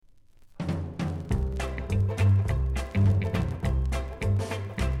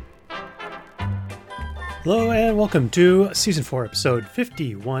Hello and welcome to Season 4, Episode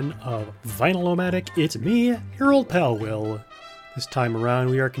 51 of Vinyl-O-Matic. It's me, your old pal Will. This time around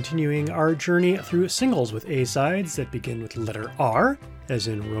we are continuing our journey through singles with A-sides that begin with the letter R, as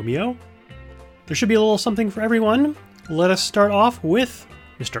in Romeo. There should be a little something for everyone. Let us start off with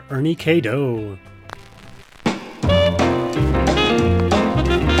Mr. Ernie K. Doe.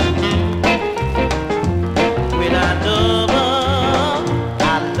 When I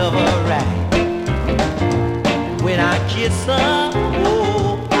love her right. When I kiss her,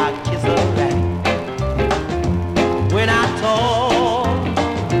 oh, I kiss her right. When I talk,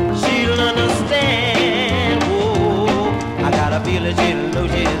 she'll understand, oh, I got a feeling she'll know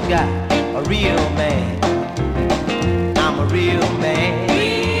she's got a real man. I'm a real man.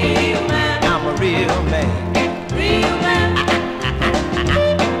 Real man. I'm a real man. Real man.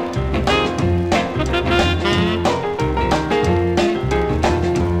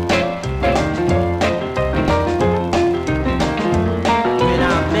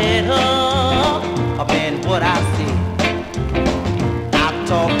 What I see, I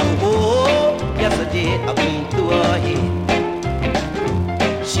talked to her, yes I did, I've been through her head.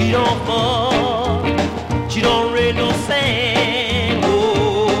 She don't fuck, she don't raise no sand,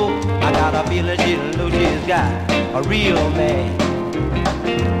 oh, I got a feeling she'll know she's got a real man.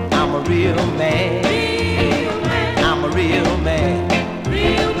 I'm a real man, real man. I'm a real man,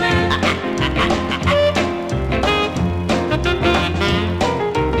 real man.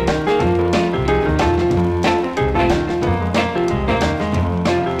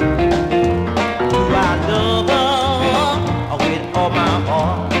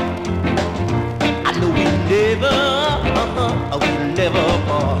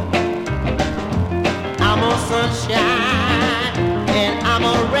 I'm a sunshine and I'm a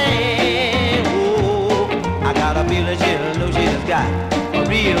rain. Oh, I got a feeling she'll know she's got a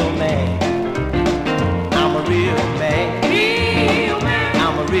real man. I'm a real man. Real man.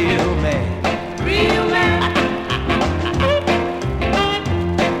 I'm a real man. Real man.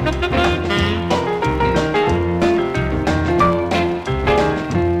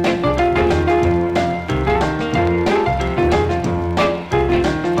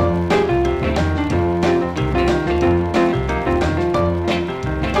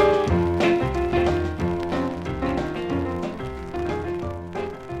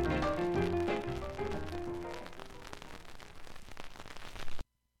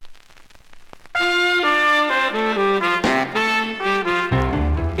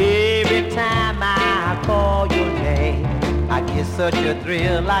 Such a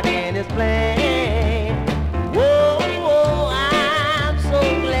thrill I can't explain. Whoa, whoa, I'm so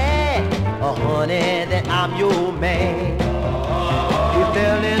glad, oh honey, that I'm your man. We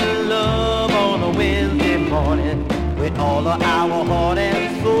fell in love on a Wednesday morning with all of our heart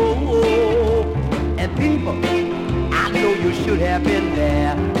and soul. And people, I know you should have been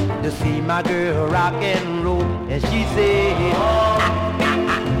there to see my girl rock and roll. And she said,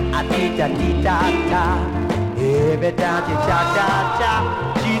 ah-tee-ta-tee-ta-ta. Every time she cha-cha-cha,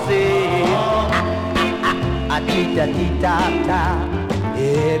 she says, ah-tee-ta-tee-ta-ta.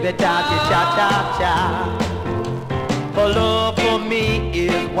 Every time she cha-cha-cha. Her love for me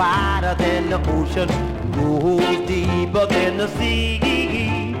is wider than the ocean, goes deeper than the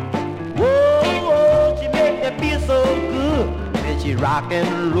sea. Whoa, whoa, she make me feel so good when she rock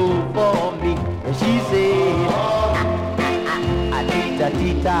and roll for me. And she says,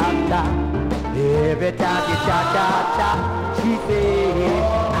 ah-tee-ta-tee-ta-ta. Every time she cha-cha-cha, she says,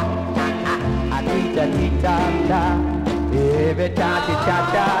 ah-tee-ta-tee-ta-ta. Every time she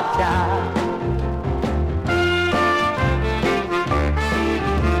cha-cha-cha.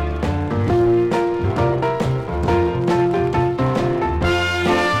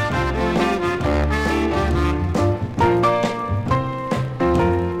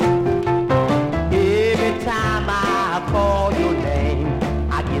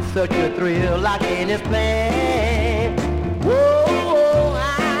 Such a thrill I can't explain. Whoa,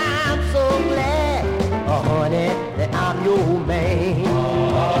 I'm so glad, oh honey, that I'm your man.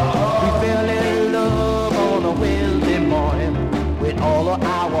 We fell in love on a Wednesday morning with all of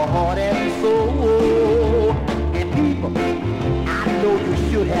our heart and soul. And people, I know you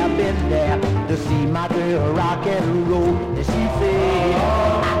should have been there to see my girl rock and roll. And she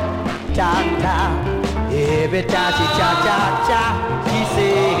said, cha-cha. Every time she cha-cha-cha, she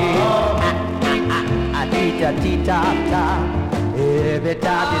says, ah-tee-ta-tee-ta-ta. Every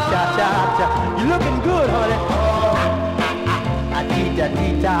time she cha-cha-cha, you looking good, honey.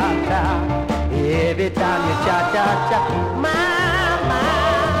 Ah-tee-ta-tee-ta-ta. Every time you cha-cha-cha,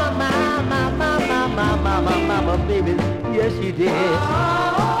 mama, baby, yes she did.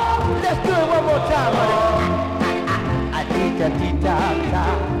 Let's do it one more time, honey. tee-ta-tee-ta-ta.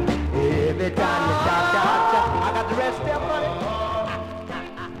 Every time you ta-ta-ta, I got the rest of money.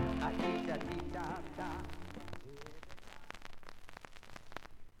 Tee-ta-tee-ta-ta.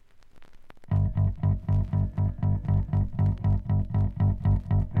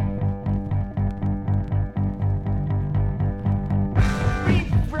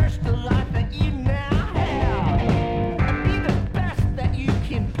 Refresh the life that you now have and be the best that you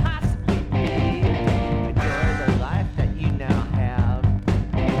can possibly be. Enjoy the life that you now have.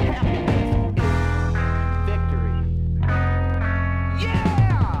 Happiness is victory.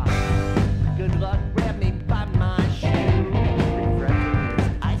 Yeah! Good luck, grab me by my shoe. Refreshing is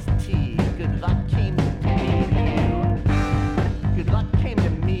iced tea. Good luck came to me. Good luck came to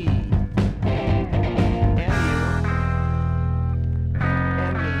me. And you.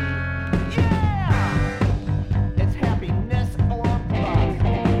 And me. Yeah! It's happiness or bust.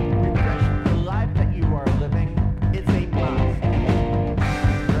 Refresh the life that you are living is a must.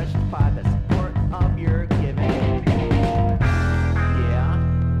 Refreshed by the support of your giving. Yeah?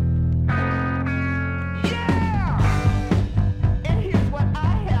 Yeah! And here's what I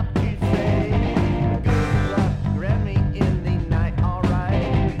have to say. Good luck, grab me in the night,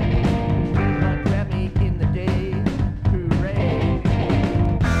 alright. Good luck, grab me in the day, hooray.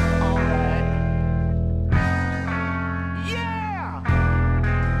 Alright. Yeah!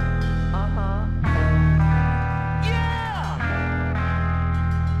 Uh-huh. Yeah!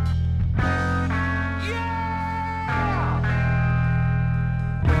 Yeah!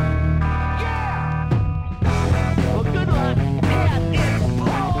 Yeah! Well, good luck, and it's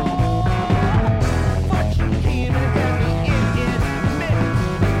Paul. Fortune came and had me in its midst.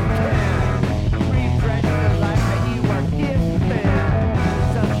 Refresh the life that you are given.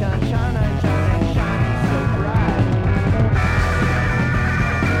 Sunshine, shining, shining, shining so bright.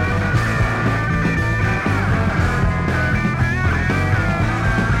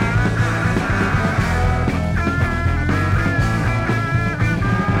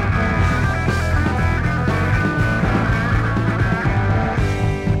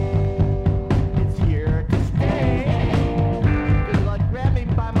 It's here to stay. Good luck, grab me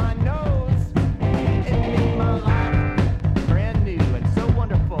by my nose and make my life brand new and so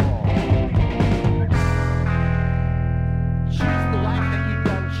wonderful. Choose the life that you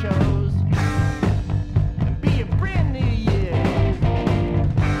done chose and be a brand new you.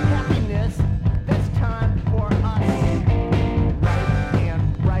 Happiness, this time for us. Right and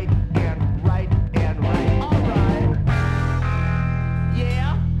right and right and right. All right.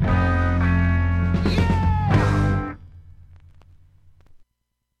 Yeah. Yeah.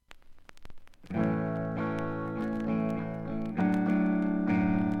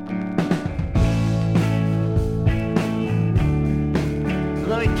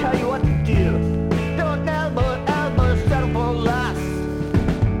 Let me tell you what to do. Don't elbow, settle for less.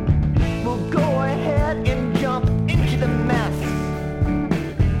 We'll go ahead and jump into the mess.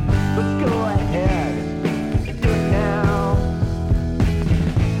 But go ahead and do it now.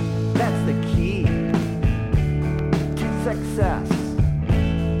 That's the key to success.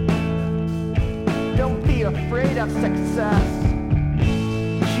 Don't be afraid of success.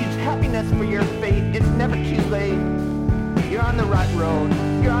 Choose happiness for your fate. It's never too late. You're on the right road.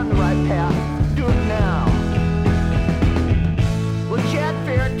 You're on the right path. Do it now. Well, Chad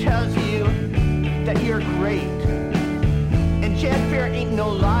Fair tells you that you're great. And Chad Fair ain't no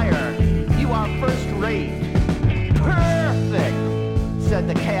liar. You are first rate. Perfect, said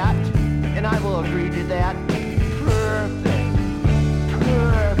the cat. And I will agree to that. Perfect.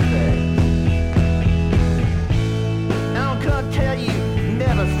 Perfect. Now I'm gonna tell you,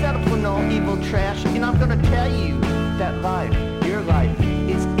 never settle for no evil trash. And I'm gonna tell you that life, your life,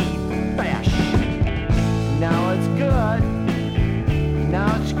 is a bash. Now it's good.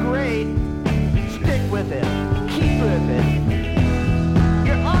 Now it's great. Stick with it. Keep with it.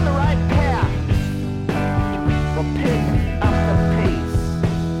 You're on the right path. Well, pick up the pace.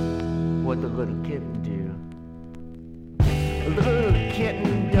 What the little kitten do. A little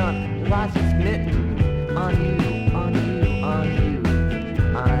kitten done lost its mitten on you, on you, on you.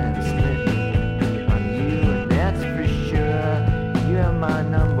 I'm smitten on you, and that's for sure. You're my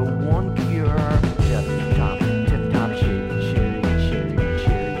number one cure. Tip top shape, cherry, cherry,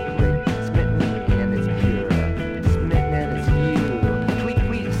 cherry, great. Smitten and it's pure. Smitten and it's you. Tweet,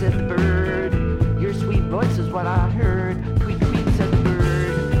 tweet, said the bird. Your sweet voice is what I heard. Tweet, tweet, said the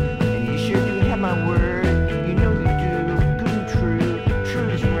bird. And you sure do have my word. You know you do. Good and true. True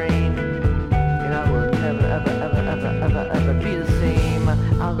as rain. And I will never, ever, ever, ever, ever, ever be the same.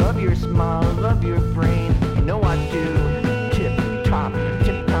 I love your smile. I love your brain. You know I do. Tip top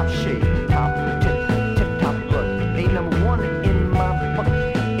shape. Top, tip top look. Ain't number one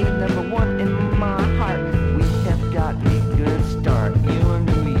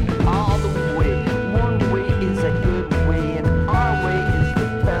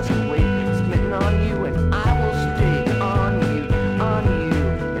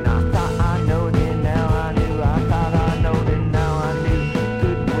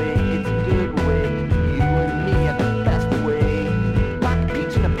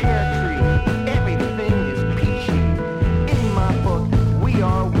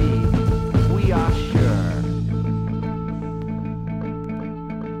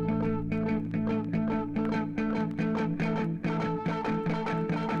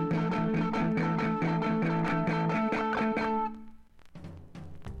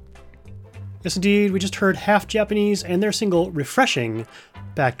Yes, indeed, we just heard Half Japanese and their single Refreshing,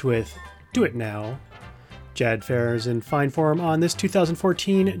 backed with Do It Now. Jad Fair is in fine form on this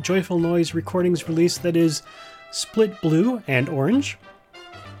 2014 Joyful Noise Recordings release that is split blue and orange.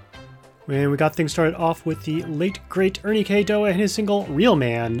 And we got things started off with the late great Ernie K. and his single Real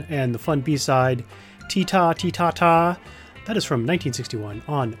Man and the fun B-side Tita Tita Ta. That is from 1961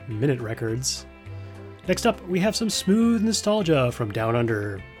 on Minute Records. Next up, we have some smooth nostalgia from Down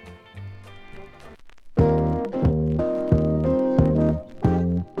Under.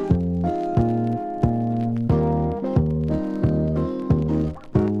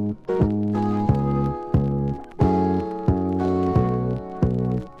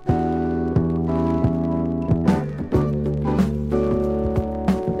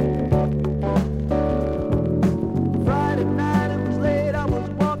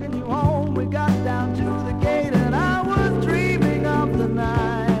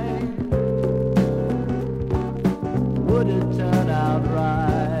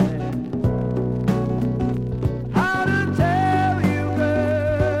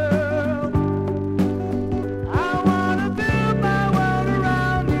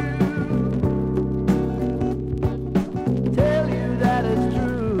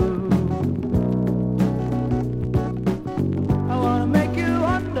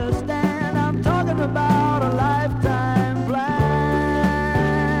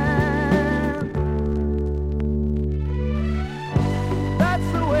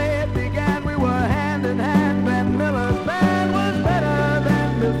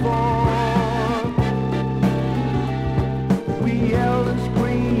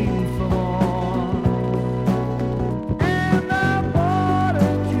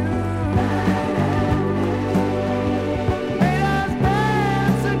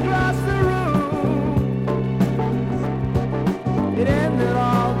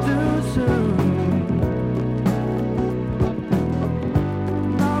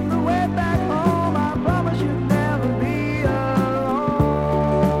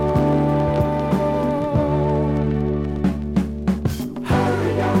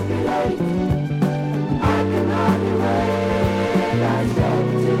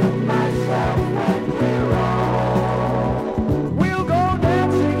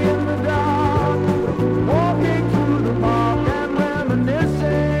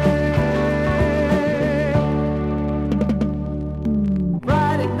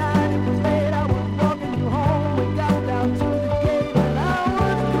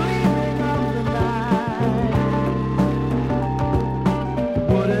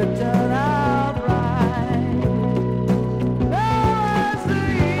 Would it turn out right? Now as the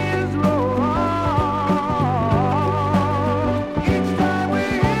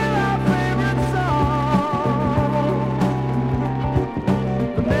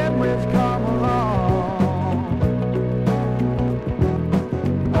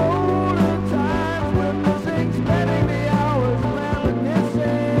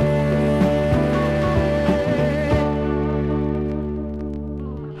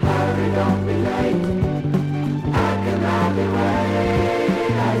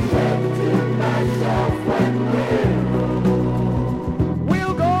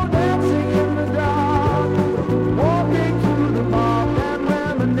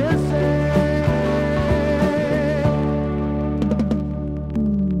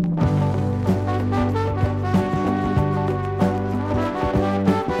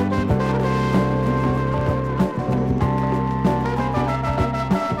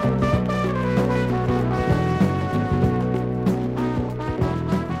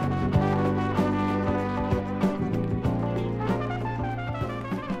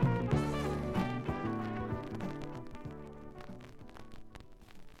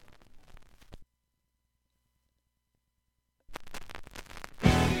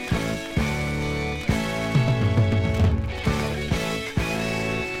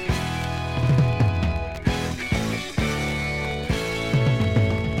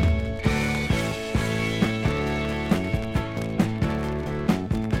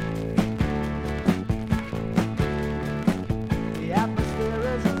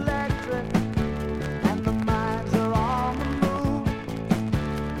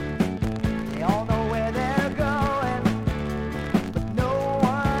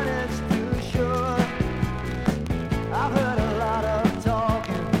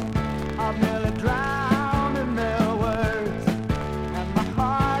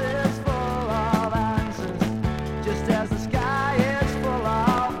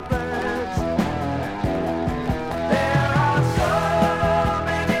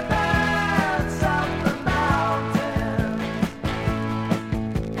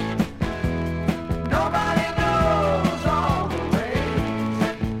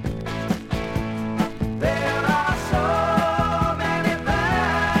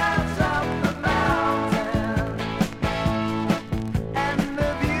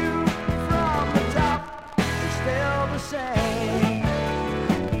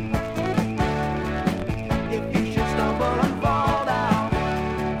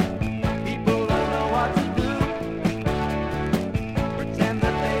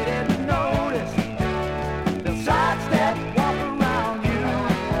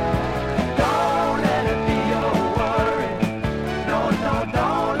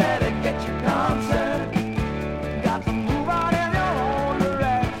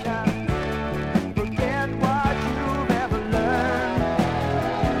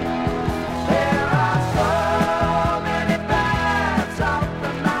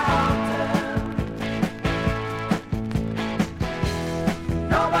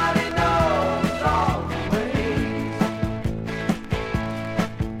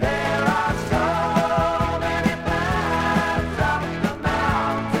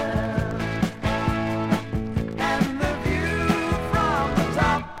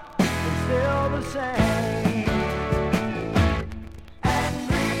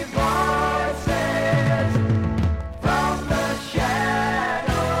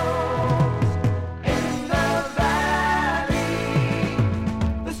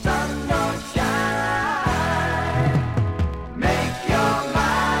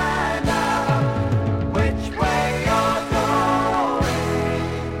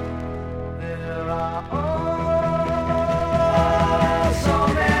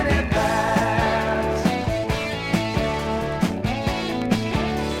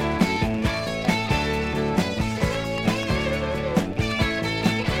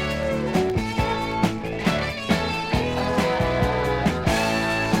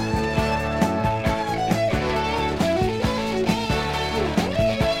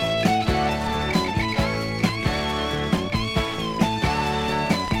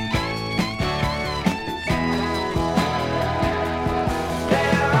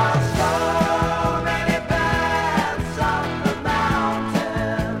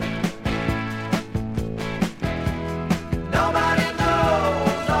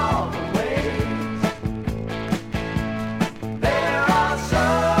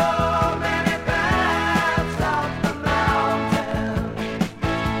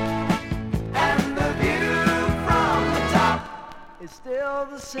still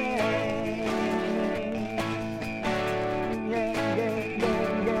the same. Yeah, yeah, yeah,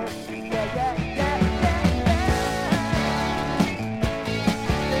 yeah, yeah, yeah, yeah, yeah,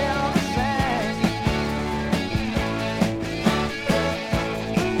 still the same.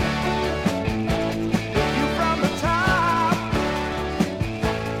 View from the top,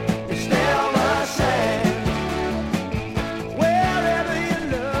 it's still the same. Wherever you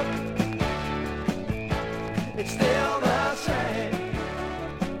look, it's still the same.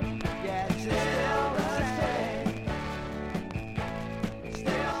 Yeah, it's still the same. It's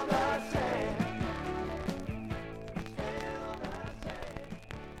still the same. Still the same.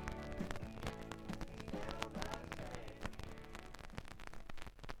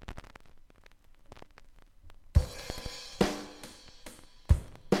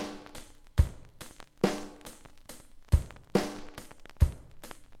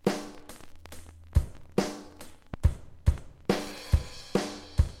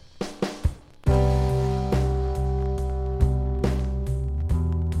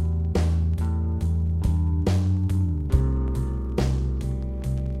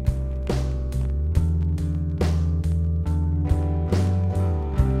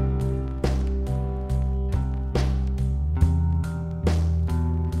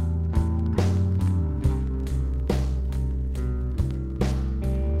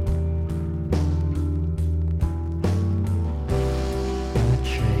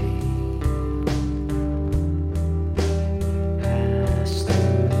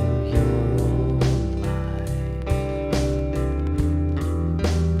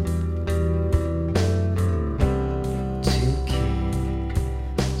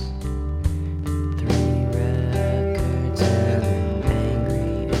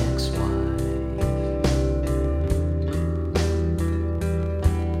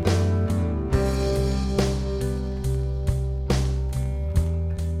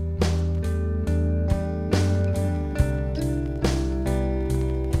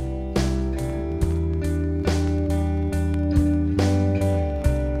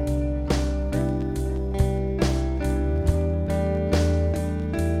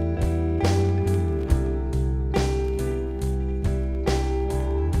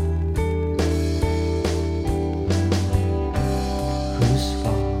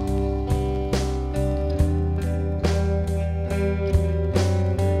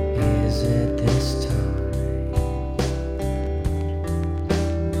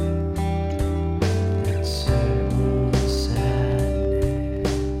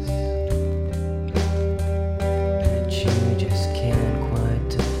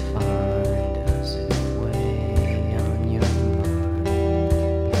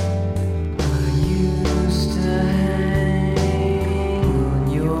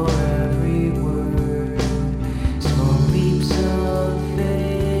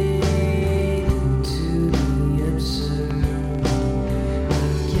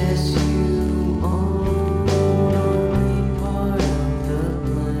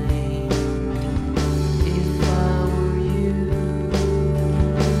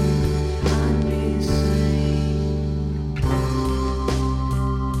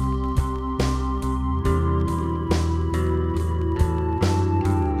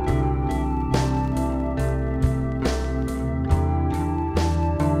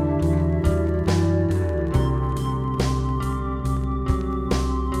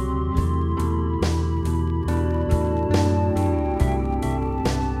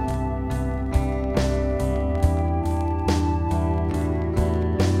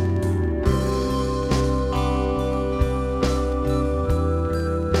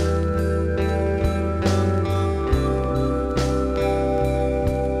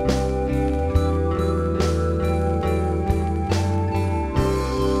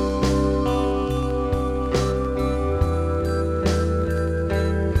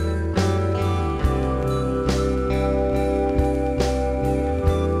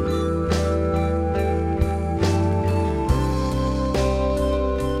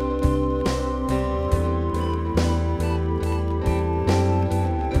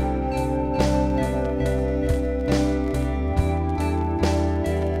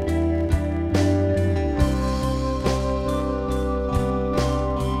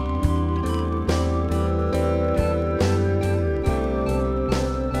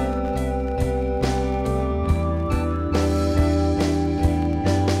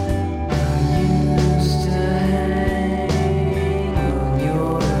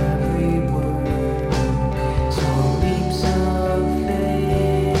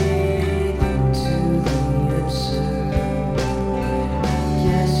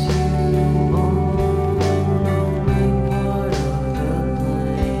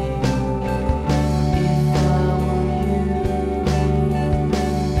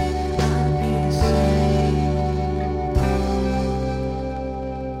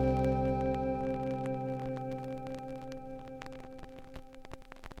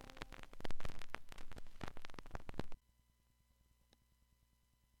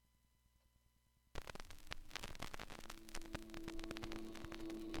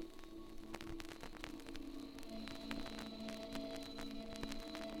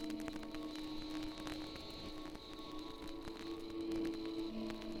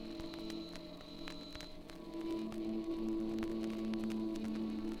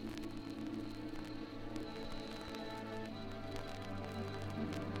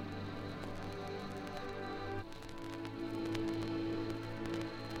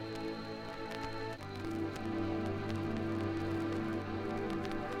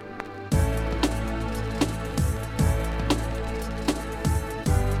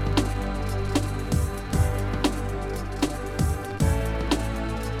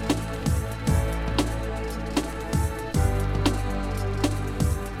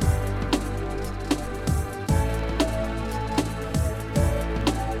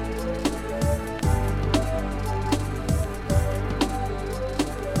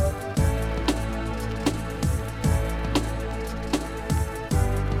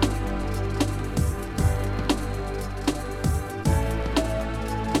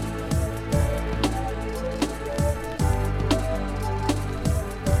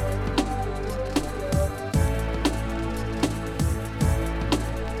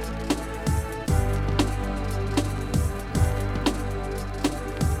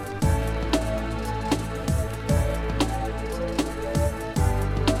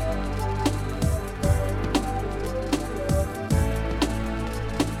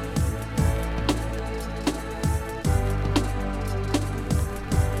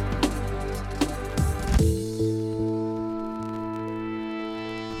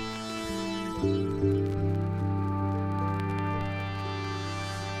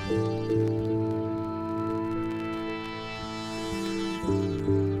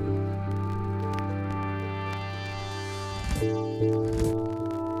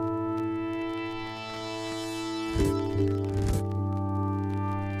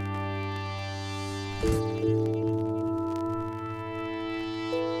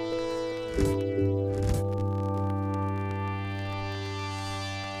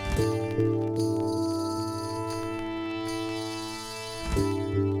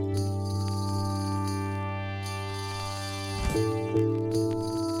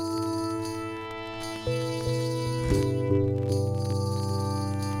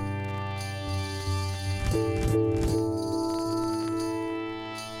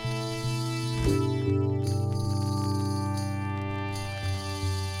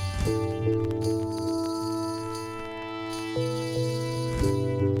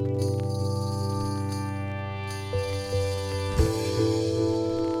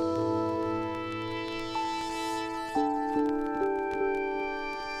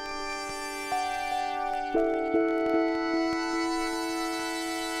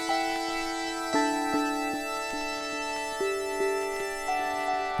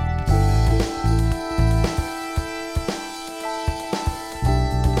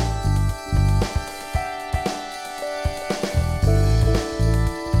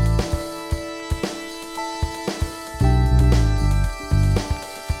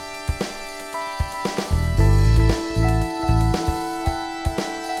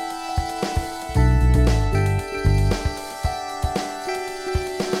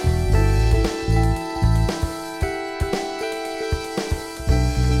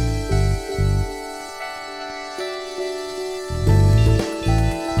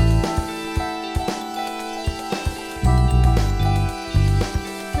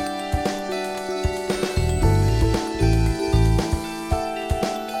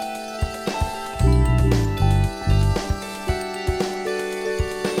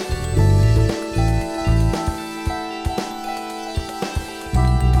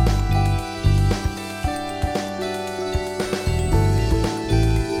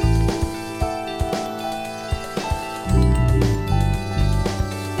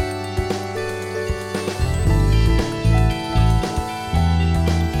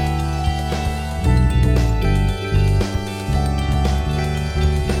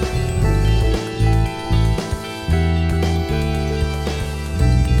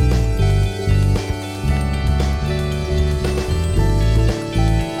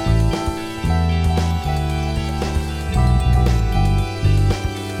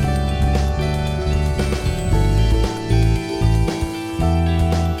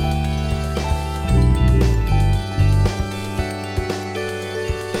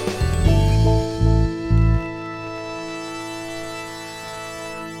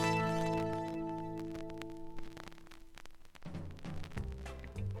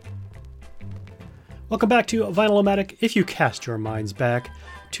 Welcome back to Vinyl-O-Matic. If you cast your minds back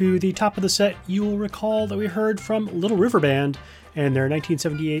to the top of the set, you will recall that we heard from Little River Band and their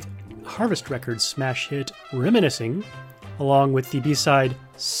 1978 Harvest Records smash hit Reminiscing, along with the B-side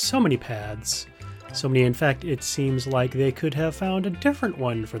So Many Paths. So many, in fact, it seems like they could have found a different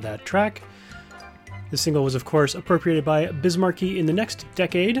one for that track. The single was, of course, appropriated by Bismarcky in the next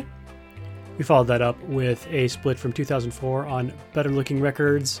decade. We followed that up with a split from 2004 on Better Looking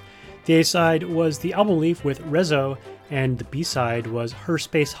Records. The A-side was The Album Leaf with Rezo, and the B-side was Her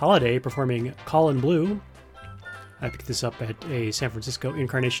Space Holiday performing Call in Blue. I picked this up at a San Francisco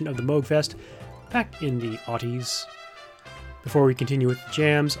incarnation of the Moog Fest back in the aughties. Before we continue with the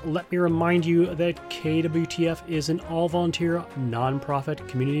jams, let me remind you that KWTF is an all-volunteer, non-profit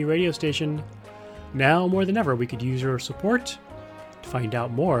community radio station. Now more than ever, we could use your support. To find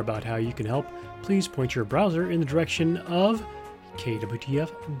out more about how you can help, please point your browser in the direction of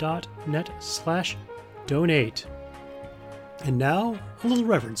kwtf.net/donate. And now, a little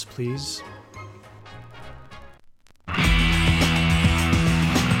reverence, please.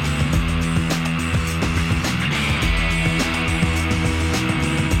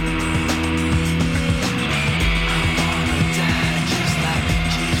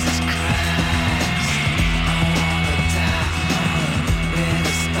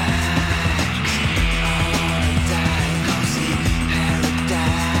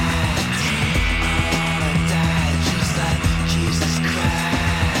 Jesus Christ.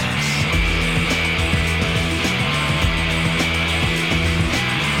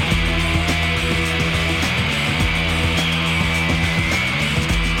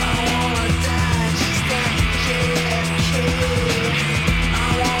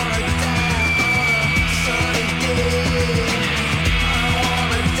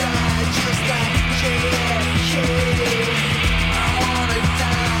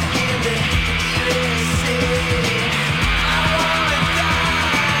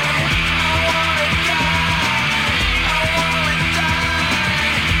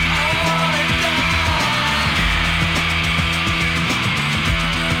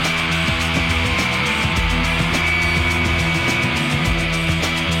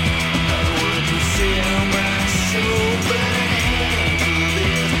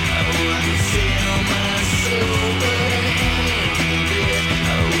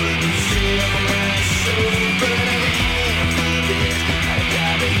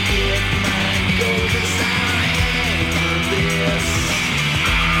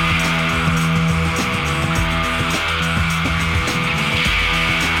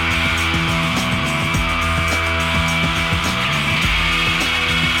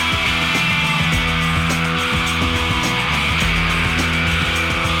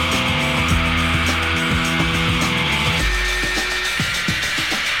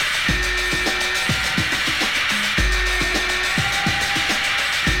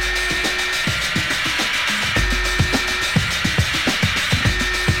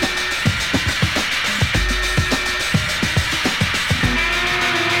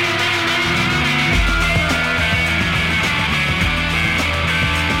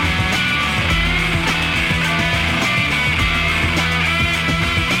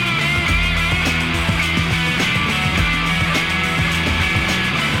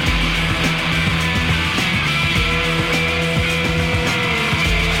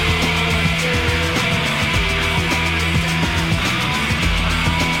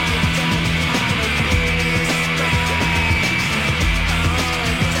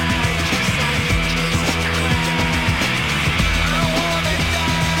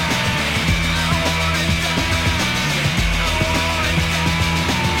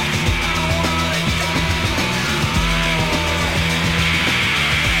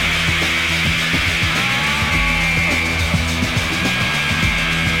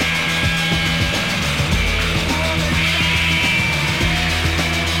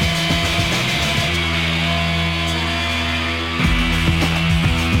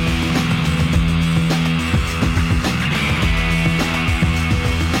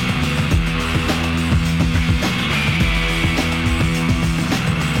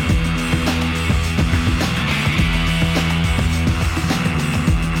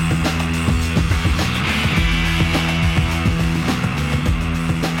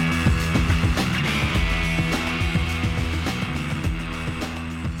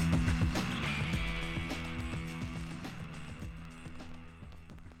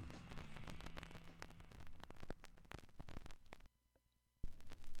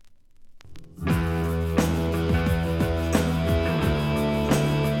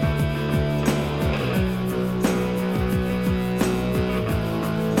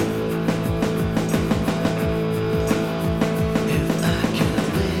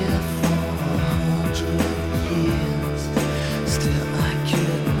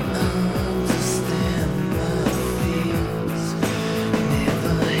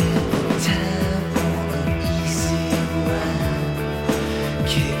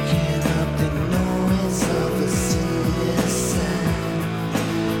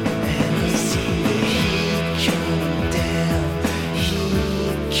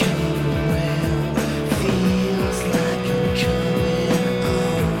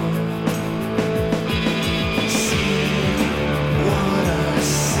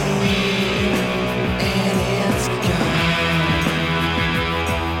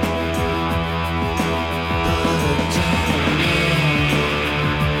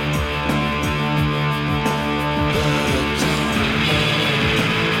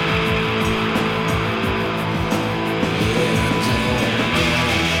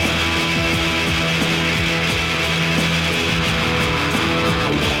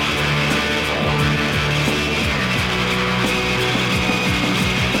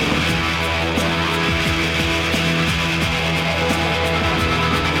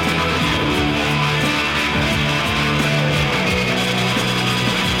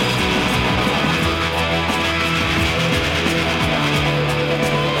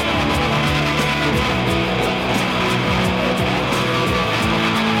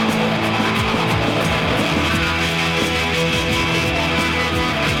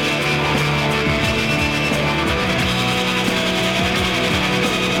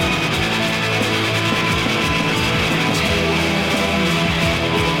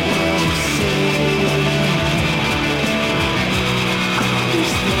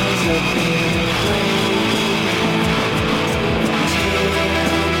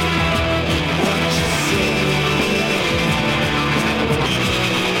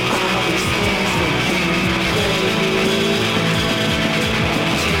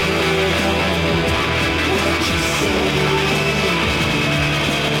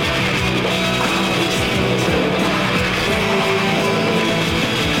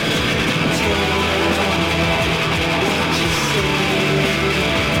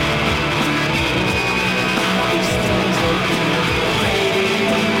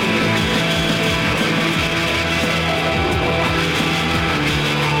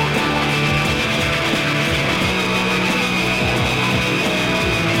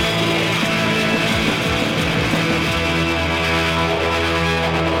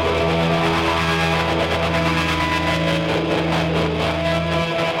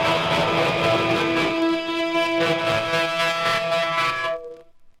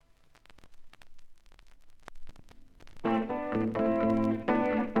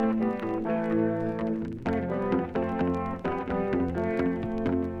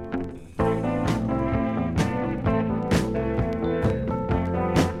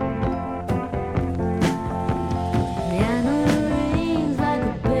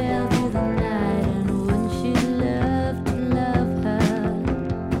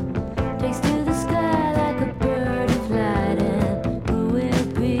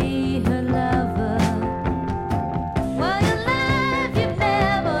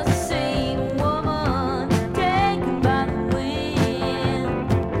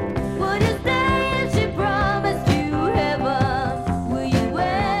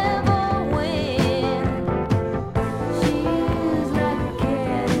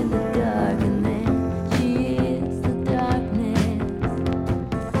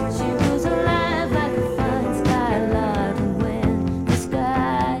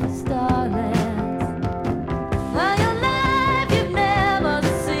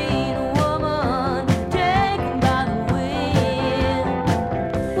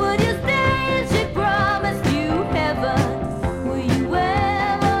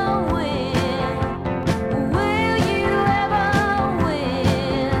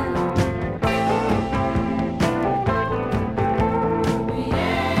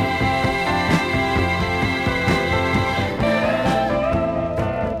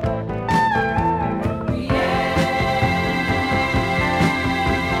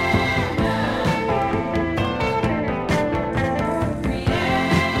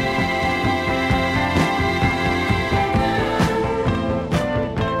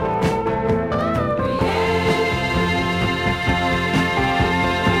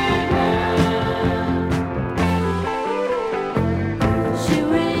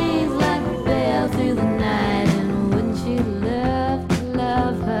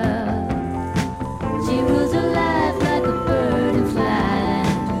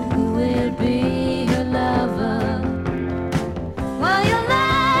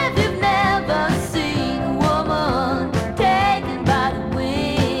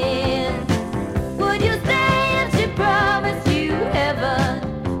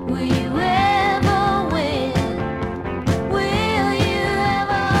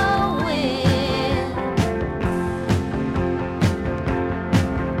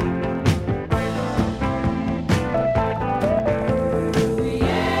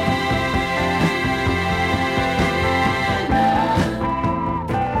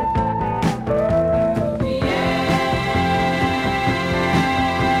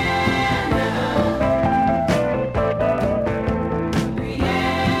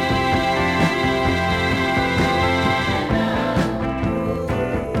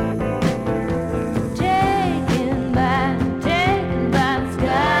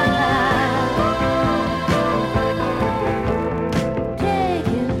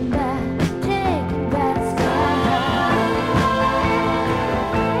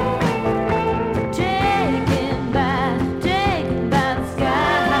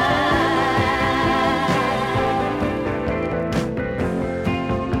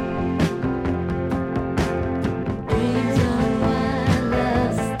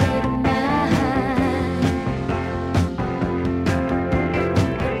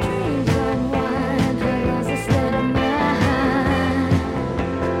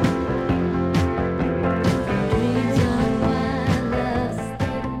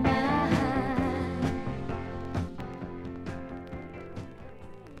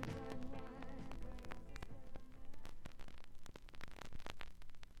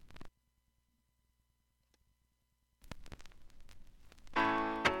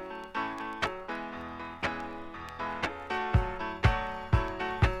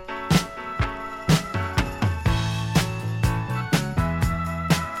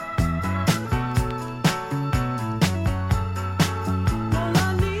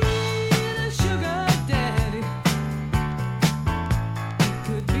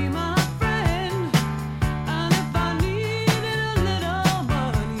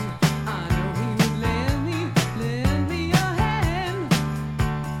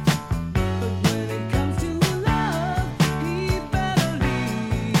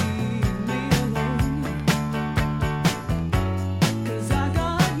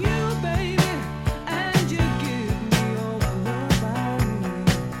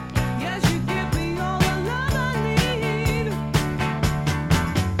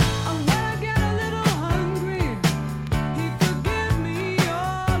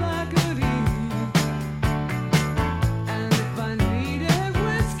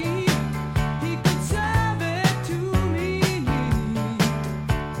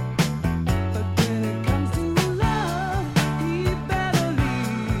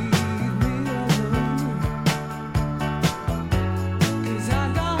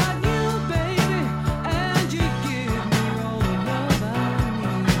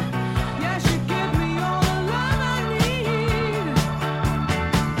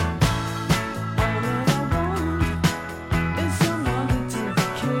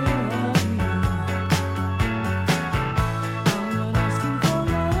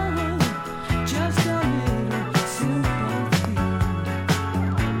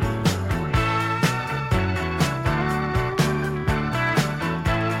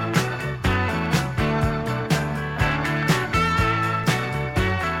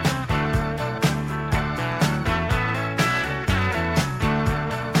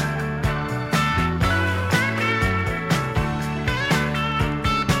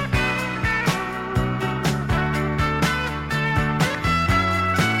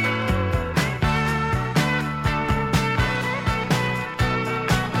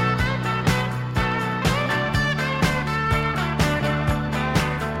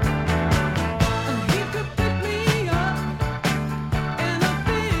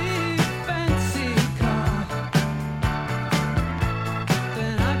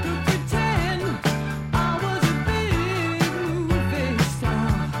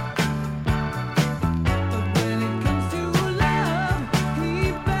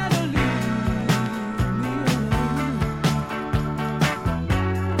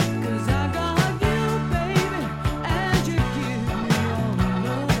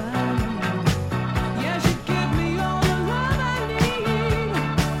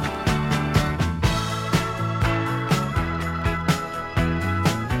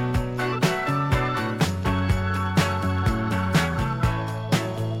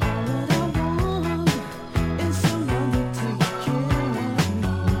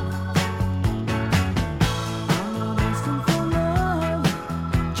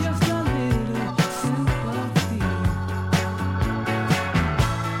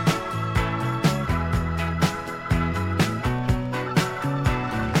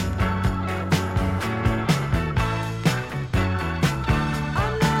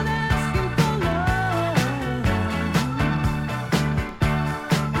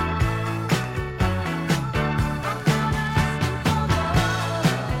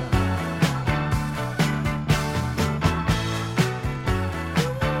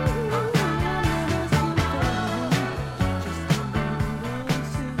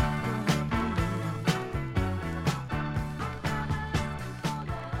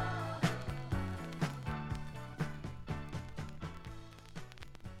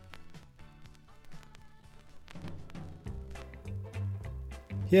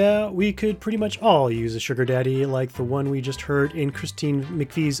 Yeah, we could pretty much all use a sugar daddy like the one we just heard in Christine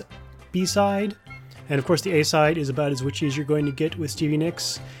McVie's B-side. And of course the A-side is about as witchy as you're going to get with Stevie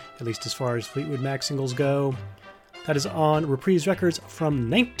Nicks, at least as far as Fleetwood Mac singles go. That is on Reprise Records from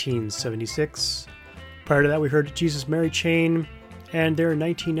 1976. Prior to that we heard Jesus Mary Chain and their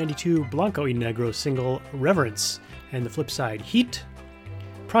 1992 Blanco y Negro single Reverence, and the flip side Heat.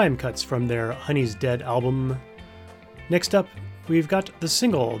 Prime cuts from their Honey's Dead album. Next up, we've got the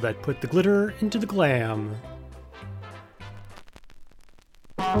single that put the glitter into the glam.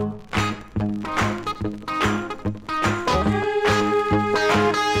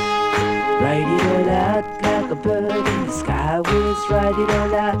 Write it all out like a bird in the sky. Words, write it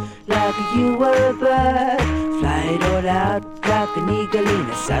all out like you were a bird. Fly it all out like an eagle in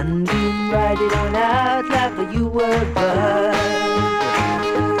a sunbeam. Write it all out like you were a bird.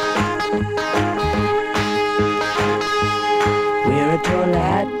 Wear a tall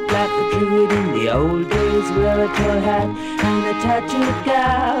hat like a druid in the old days. Wear a tall hat and a tattooed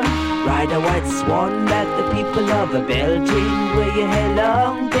gown. Ride a white swan like the people of a Belgium. Wear your hair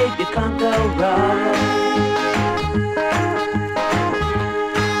long, babe, you can't go wrong.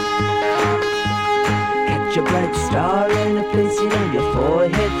 Catch a bright star and a place it on your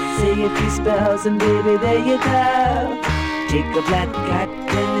forehead. Say a few spells and baby, there you go. Take a black cat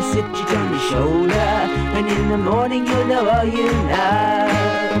and sit it on your shoulder, and in the morning you'll know all you know.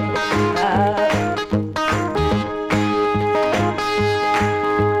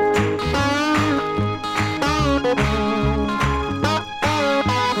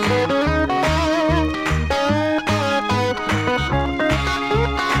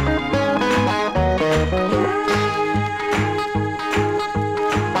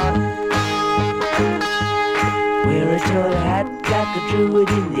 Like a druid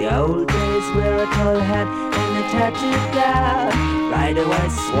in the old days. Wear a tall hat and a tattooed gown. Ride a white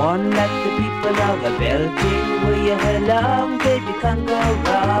swan like the people of a Belgium. Wear your hair long, baby, you can't go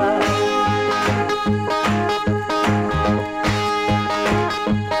wrong.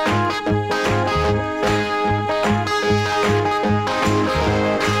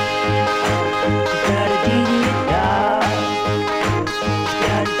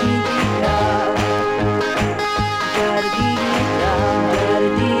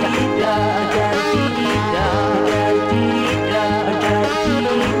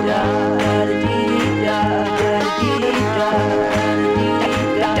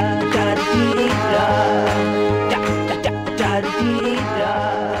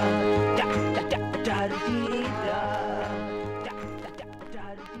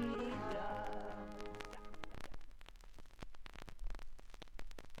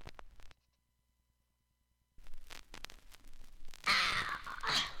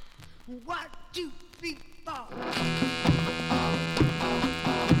 One, two, three, four.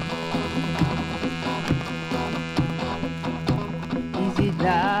 Is it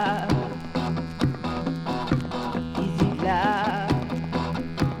love? Is it love?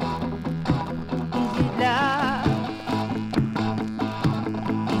 Is it love?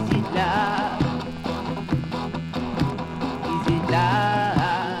 Is it love? Is it love?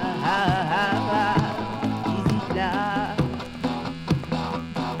 Is it love?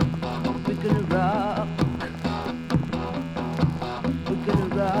 We're gonna rock. We're gonna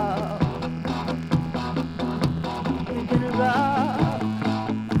rock. We're gonna rock.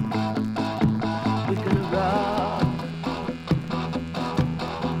 We're gonna rock.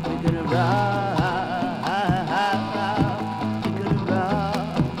 We're gonna rock. We're gonna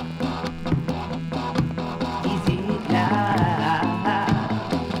rock. Is it love?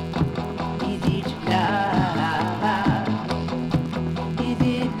 Is it love? Is it love? Is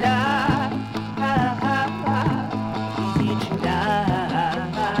it love?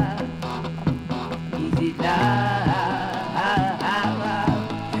 Is it love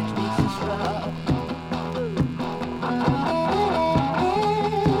that makes us rock?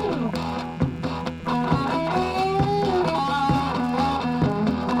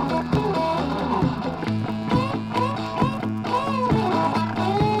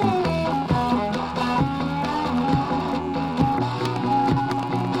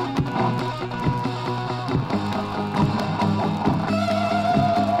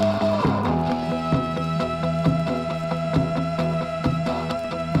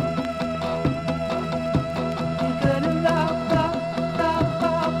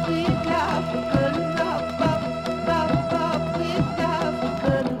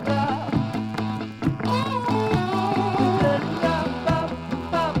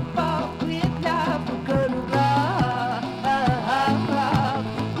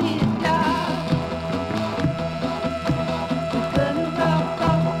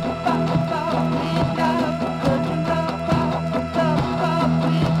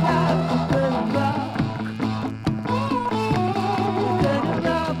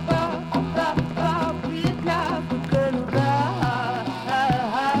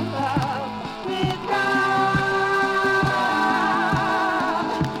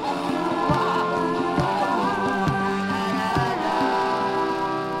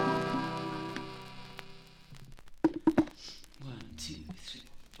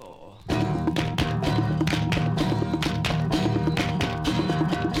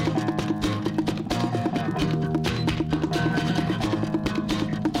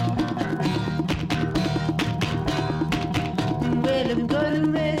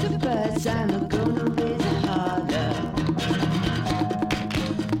 kids, I'm gonna raise it harder.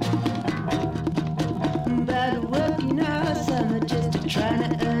 But working all summer just to try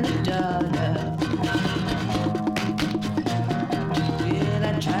to earn a dollar. Well,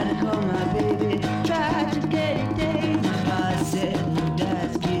 I tried to call my baby, tried to get it days. My boss said, no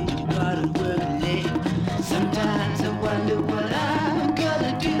dice, kid, you gotta work late. Sometimes I wonder what I'm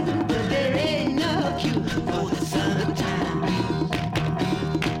gonna do, but there ain't no cure for the summertime.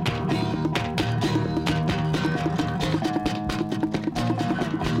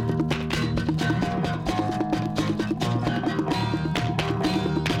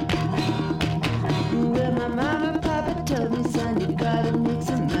 Well, my mama and papa told me, son, you gotta make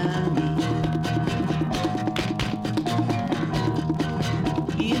some money.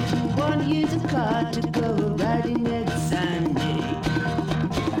 If you wanna use a car to go riding every Sunday.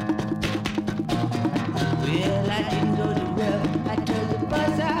 Well, I didn't go to work. I told the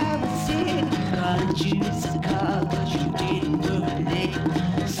boss I was sick. Can't use a car 'cause you didn't work late.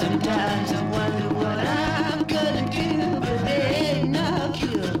 Sometimes I wonder what I'm gonna do, but there ain't no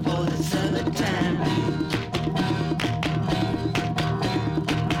cure for the summertime blues.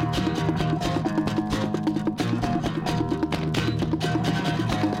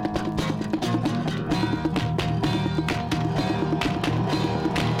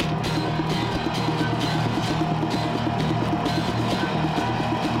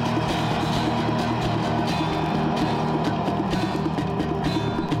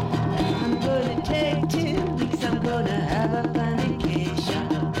 I'm gonna take 2 weeks, I'm gonna have a fun vacation.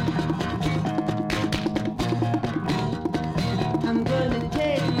 I'm gonna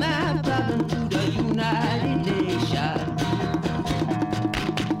take my problem to the United Nations.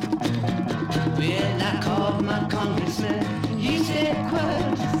 Well, I called my congressman, he said,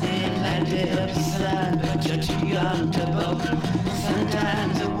 quote, he said, like to help you son, but you're too young to vote.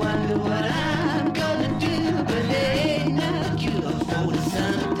 Sometimes I wonder what I'm gonna do, but there ain't no cure for the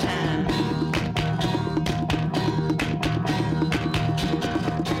summertime.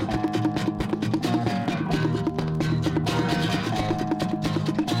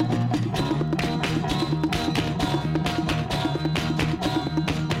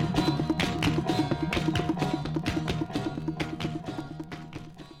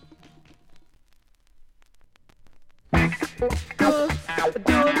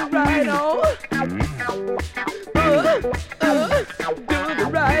 Doing the right on. Doing the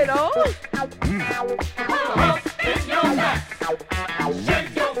right on.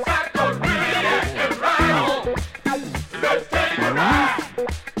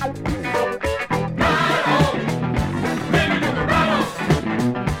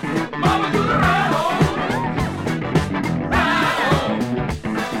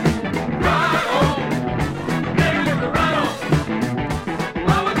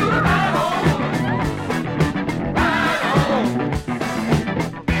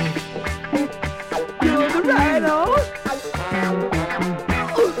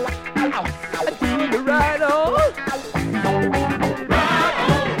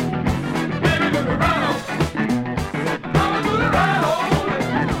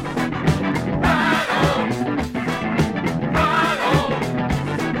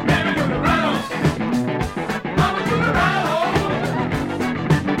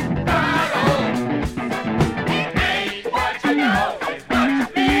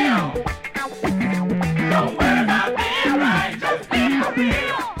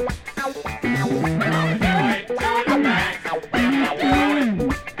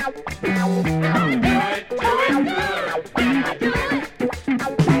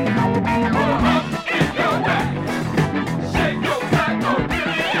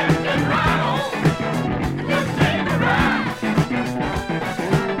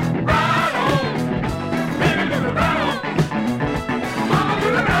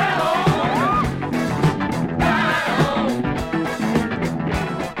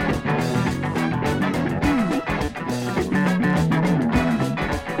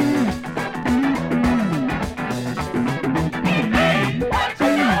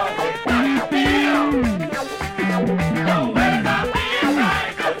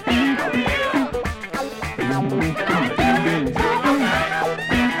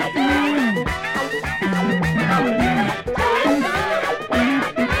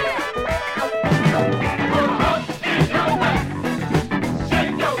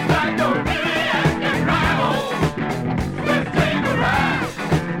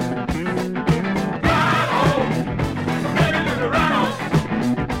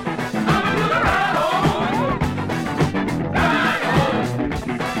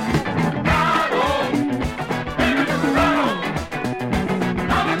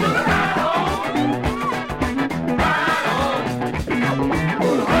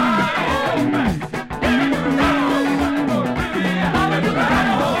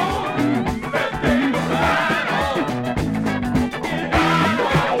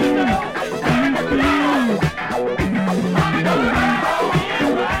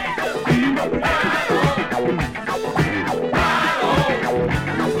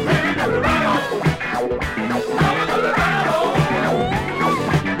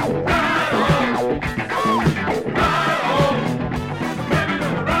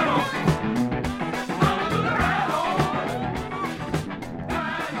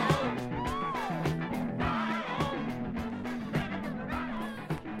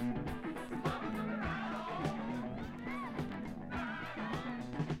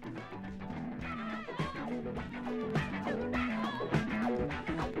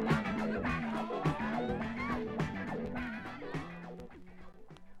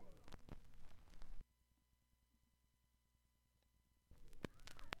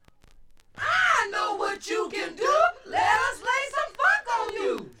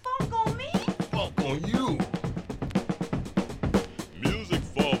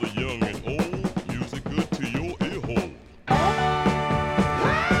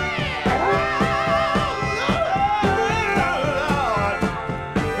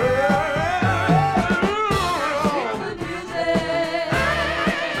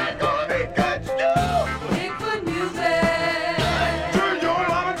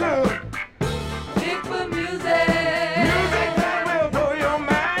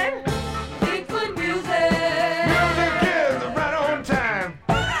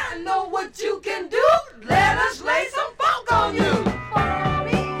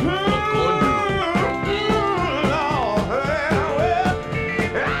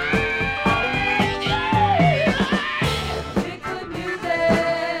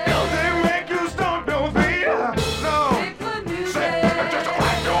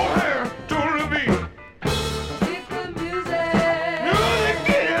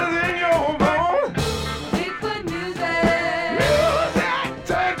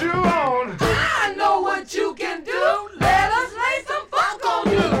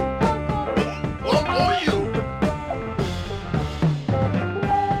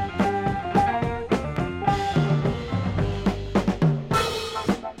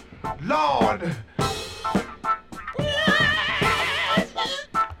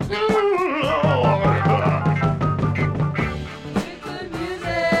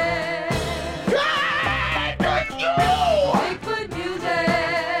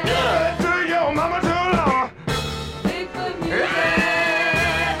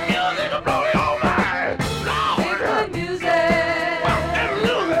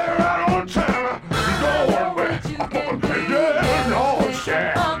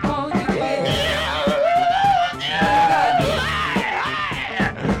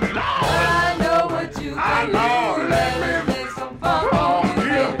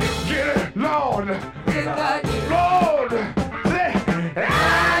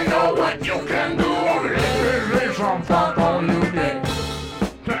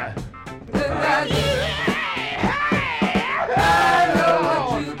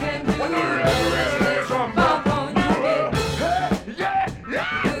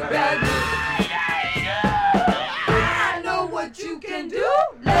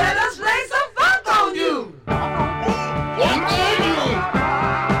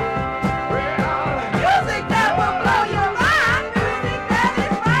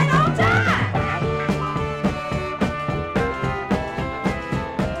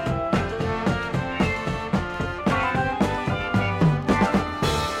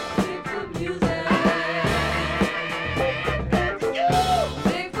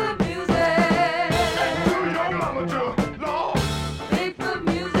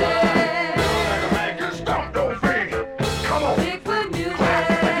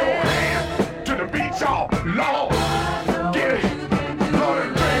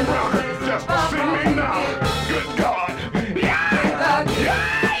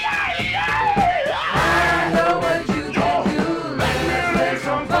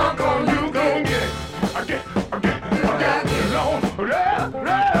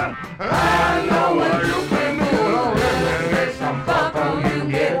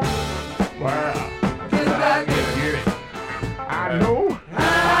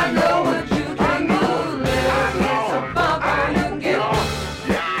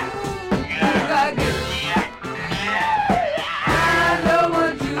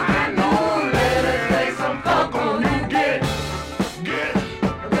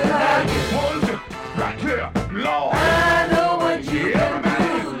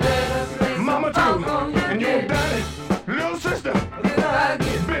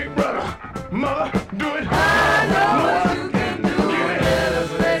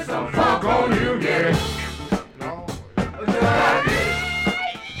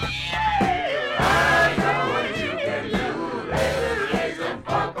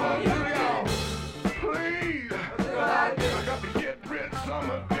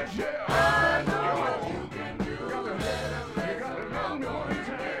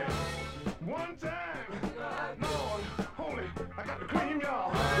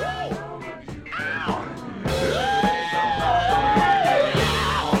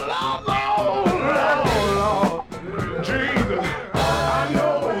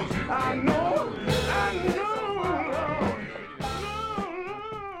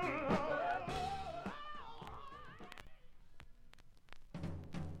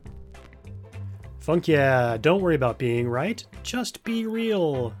 Funk yeah, don't worry about being right, just be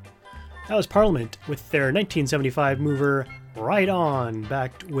real. That was Parliament with their 1975 mover Right On,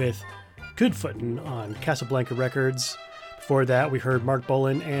 backed with Good Footin' on Casablanca Records. Before that, we heard Mark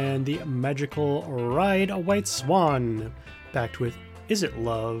Bolan and the Magical Ride a White Swan, backed with Is It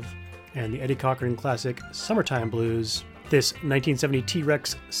Love, and the Eddie Cochran classic Summertime Blues. This 1970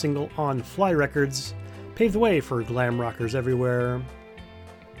 T-Rex single on Fly Records paved the way for glam rockers everywhere.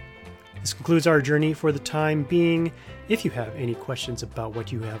 This concludes our journey for the time being. If you have any questions about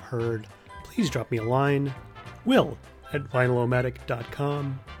what you have heard, please drop me a line,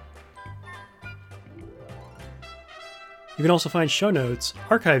 will@vinylomatic.com. You can also find show notes,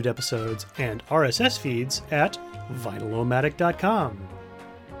 archived episodes, and RSS feeds at vinylomatic.com.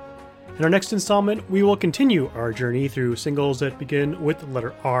 In our next installment, we will continue our journey through singles that begin with the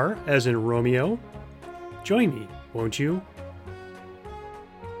letter R, as in Romeo. Join me, won't you?